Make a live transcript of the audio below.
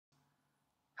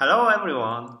Hello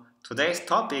everyone. Today's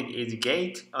topic is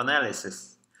gait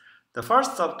analysis. The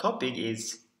first subtopic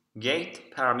is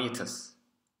gait parameters.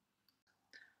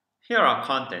 Here are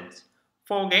contents.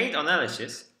 For gait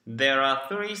analysis, there are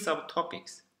three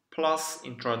subtopics plus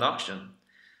introduction.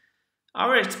 I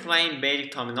will explain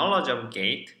basic terminology of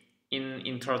gait in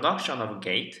introduction of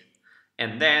gait,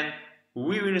 and then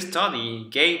we will study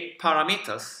gait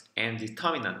parameters and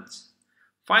determinants.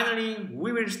 Finally,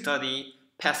 we will study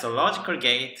pathological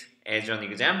gait as an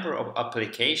example of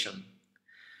application.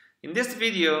 In this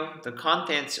video, the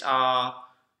contents are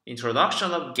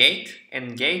introduction of gait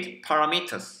and gait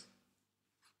parameters.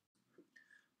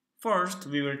 First,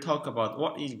 we will talk about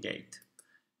what is gait.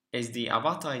 As the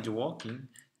avatar is walking,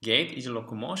 gait is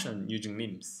locomotion using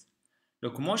limbs.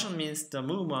 Locomotion means the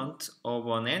movement of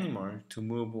an animal to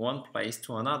move one place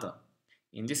to another,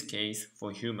 in this case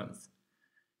for humans.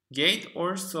 Gait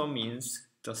also means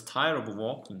the style of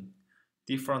walking.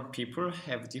 Different people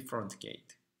have different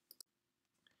gait.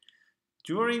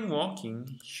 During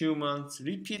walking, humans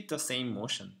repeat the same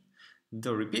motion.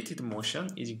 The repeated motion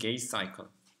is gait cycle,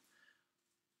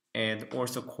 and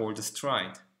also called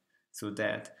stride, so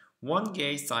that one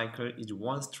gait cycle is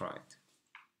one stride.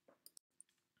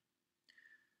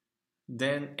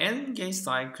 Then n gait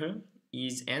cycle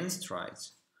is n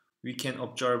strides. We can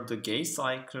observe the gait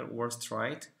cycle or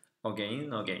stride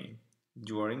again and again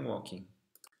during walking.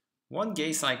 One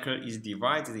gait cycle is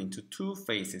divided into two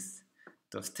phases,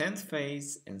 the stance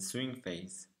phase and swing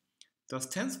phase. The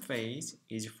stance phase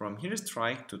is from heel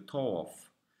strike to toe off.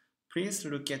 Please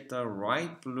look at the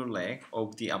right blue leg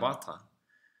of the avatar.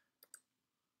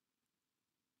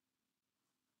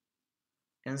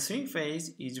 And swing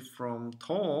phase is from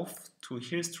toe off to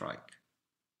heel strike.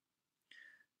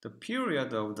 The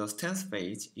period of the stance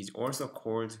phase is also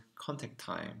called contact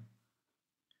time.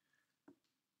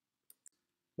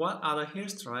 What are the heel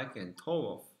strike and toe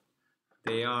off?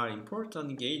 They are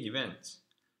important gait events.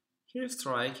 Heel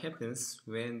strike happens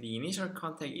when the initial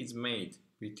contact is made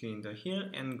between the heel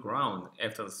and ground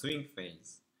after the swing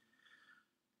phase.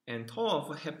 And toe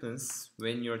off happens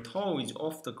when your toe is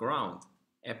off the ground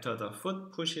after the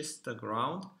foot pushes the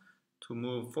ground to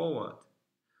move forward.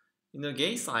 In the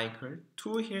gait cycle,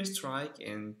 two heel strike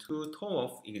and two toe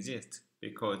off exist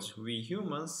because we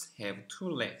humans have two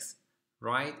legs,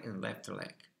 right and left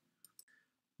leg.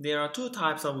 There are two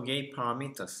types of gait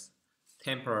parameters,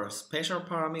 temporal spatial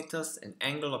parameters and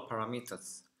angular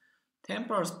parameters.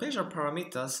 Temporal spatial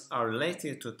parameters are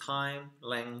related to time,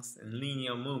 length, and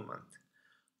linear movement,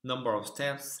 number of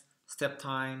steps, step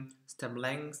time, step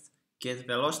length, gait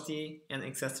velocity, and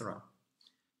etc.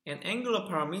 And angular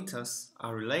parameters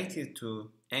are related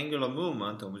to angular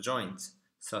movement of joints,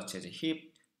 such as hip,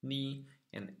 knee,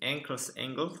 and ankles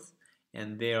angles,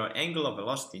 and their angular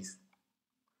velocities.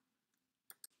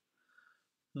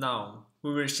 Now,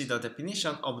 we will see the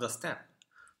definition of the step.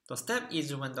 The step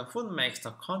is when the foot makes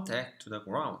the contact to the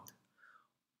ground.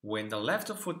 When the left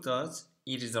foot does,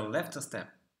 it is the left step.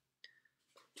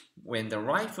 When the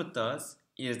right foot does,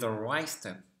 it is the right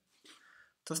step.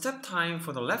 The step time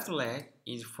for the left leg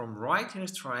is from right heel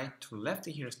strike to left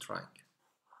heel strike.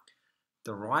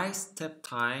 The right step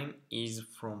time is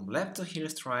from left heel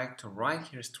strike to right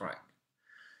heel strike.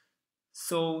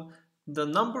 So, the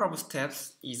number of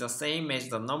steps is the same as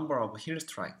the number of heel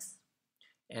strikes.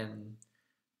 And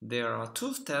there are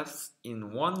two steps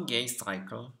in one gait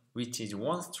cycle, which is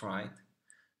one stride,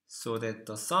 so that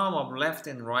the sum of left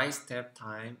and right step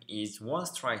time is one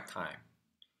stride time.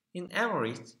 In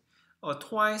average, a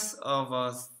twice of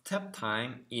a step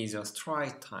time is a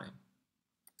stride time.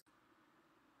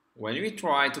 When we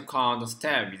try to count the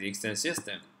step with the extend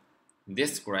system,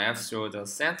 this graph shows the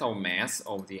center of mass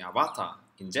of the avatar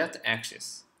in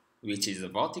z-axis, which is the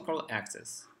vertical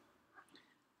axis.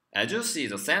 As you see,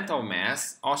 the center of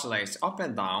mass oscillates up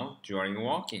and down during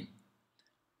walking.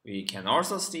 We can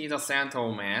also see the center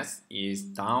of mass is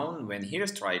down when heel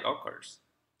strike occurs.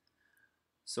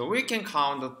 So we can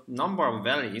count the number of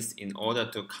valleys in order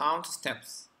to count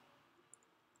steps.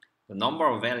 The number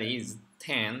of valleys is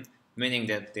 10, meaning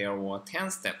that there were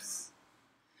 10 steps.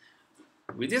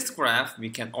 With this graph, we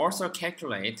can also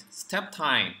calculate step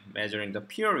time, measuring the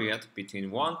period between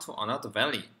one to another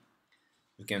valley.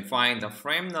 You can find the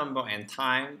frame number and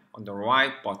time on the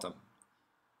right bottom.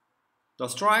 The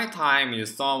stride time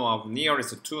is the sum of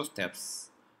nearest two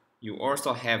steps. You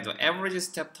also have the average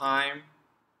step time,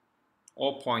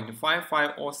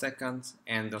 0.550 seconds,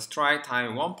 and the stride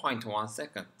time 1.1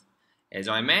 seconds. As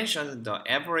I mentioned, the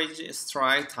average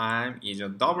stride time is a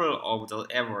double of the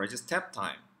average step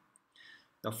time.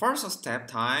 The first step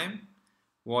time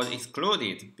was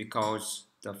excluded because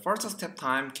The first step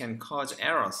time can cause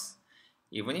errors.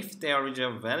 Even if there is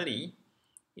a valley,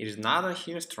 it is not a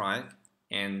heel strike,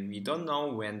 and we don't know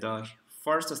when the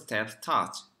first step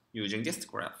starts using this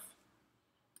graph.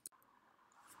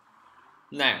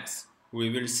 Next, we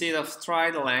will see the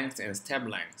stride length and step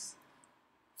length.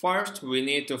 First, we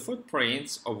need the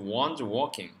footprints of one's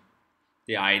walking.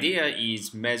 The idea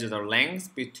is measure the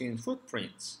length between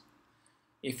footprints.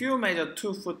 If you measure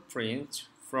two footprints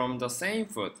from the same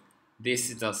foot, this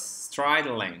is the stride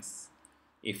length.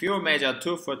 If you measure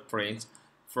two footprints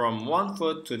from one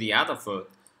foot to the other foot,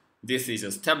 this is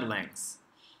a step length.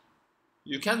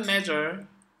 You can measure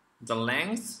the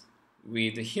length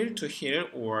with heel-to-heel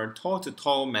or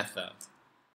toe-to-toe method.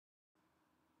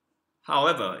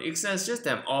 However, Excel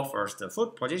system offers the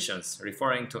foot positions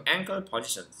referring to ankle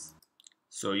positions.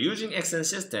 So using Excel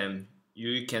system,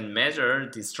 you can measure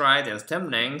the stride and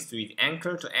step length with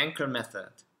ankle-to-ankle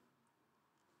method.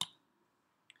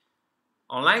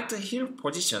 Unlike the heel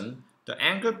position, the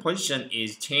ankle position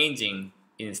is changing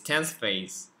in stance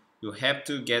phase. You have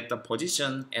to get the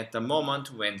position at the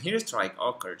moment when heel strike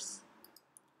occurs.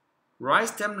 Right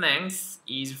step length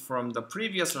is from the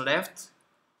previous left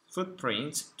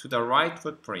footprint to the right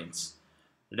footprint.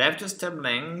 Left step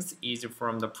length is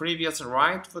from the previous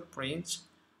right footprint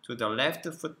to the left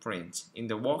footprint in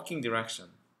the walking direction.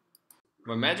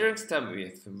 When measuring step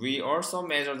width, we also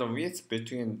measure the width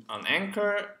between an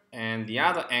ankle and the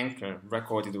other ankle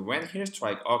recorded when heel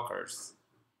strike occurs.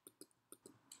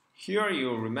 Here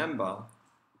you remember,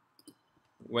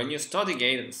 when you study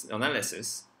gait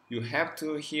analysis, you have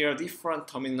to hear different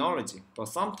terminology, but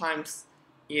sometimes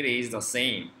it is the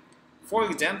same. For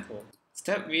example,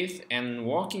 step width and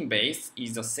walking base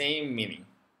is the same meaning.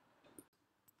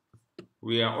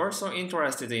 We are also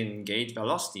interested in gait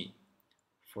velocity.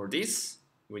 For this,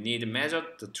 we need to measure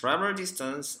the travel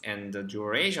distance and the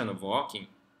duration of walking.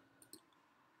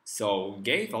 So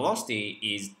gait velocity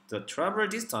is the travel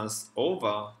distance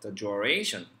over the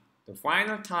duration, the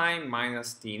final time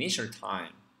minus the initial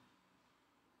time.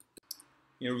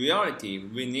 In reality,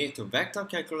 we need to vector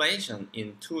calculation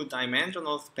in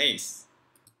two-dimensional space.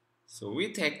 So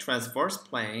we take transverse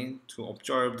plane to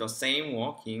observe the same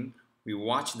walking we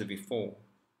watched before.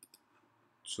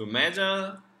 To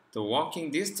measure the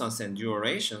walking distance and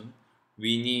duration,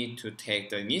 we need to take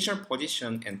the initial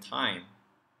position and time.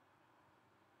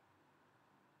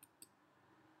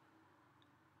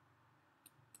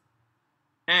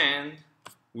 And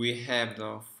we have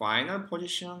the final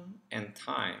position and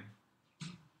time.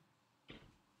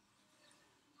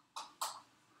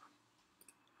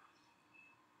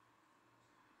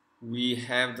 We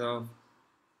have the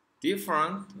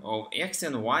difference of x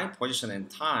and y position and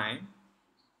time,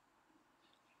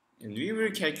 and we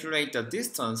will calculate the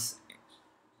distance,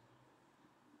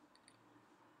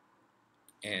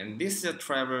 and this is the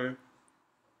travel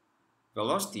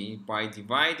velocity by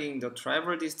dividing the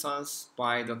travel distance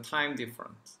by the time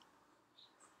difference.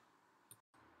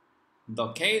 The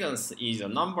cadence is the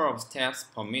number of steps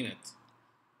per minute.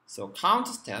 So count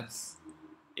steps,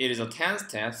 it is 10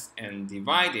 steps and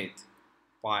divided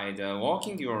by the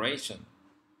walking duration.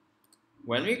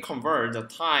 When we convert the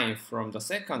time from the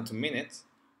second to minute,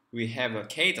 we have a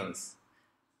cadence,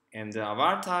 and the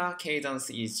avatar cadence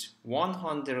is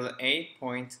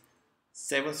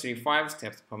 108.735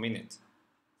 steps per minute.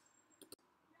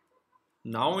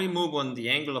 Now we move on the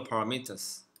angular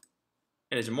parameters.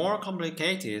 It is more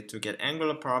complicated to get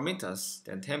angular parameters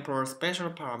than temporal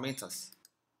spatial parameters.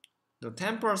 The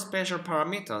temporal spatial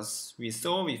parameters we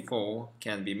saw before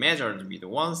can be measured with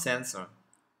one sensor,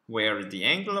 where the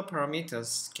angular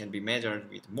parameters can be measured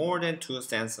with more than two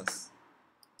sensors.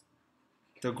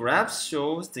 The graph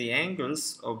shows the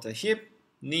angles of the hip,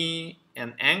 knee,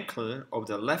 and ankle of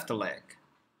the left leg.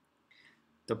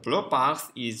 The blue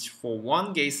box is for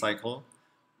one gait cycle,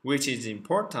 which is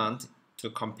important to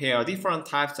compare different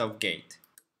types of gait.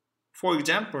 For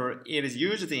example, it is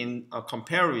used in a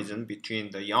comparison between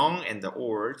the young and the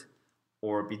old,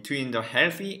 or between the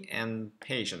healthy and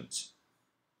patients.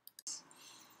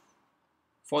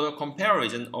 For the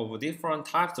comparison of different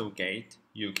types of gait,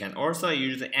 you can also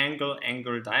use the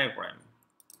angle-angle diagram.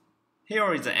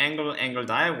 Here is the angle-angle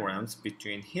diagrams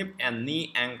between hip and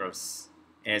knee angles,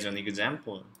 as an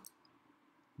example.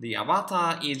 The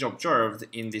avatar is observed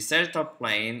in the sagittal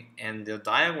plane, and the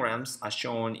diagrams are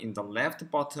shown in the left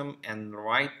bottom and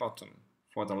right bottom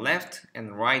for the left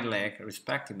and right leg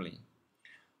respectively.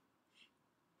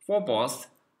 For both,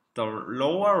 the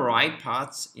lower right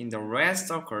parts in the red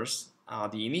circles are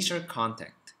the initial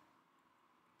contact.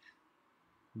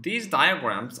 These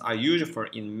diagrams are useful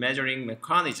in measuring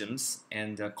mechanisms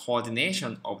and the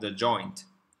coordination of the joint.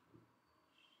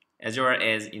 as well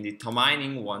as in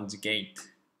determining one's gait.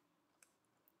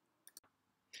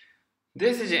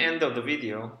 This is the end of the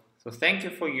video, so thank you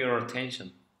for your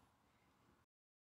attention.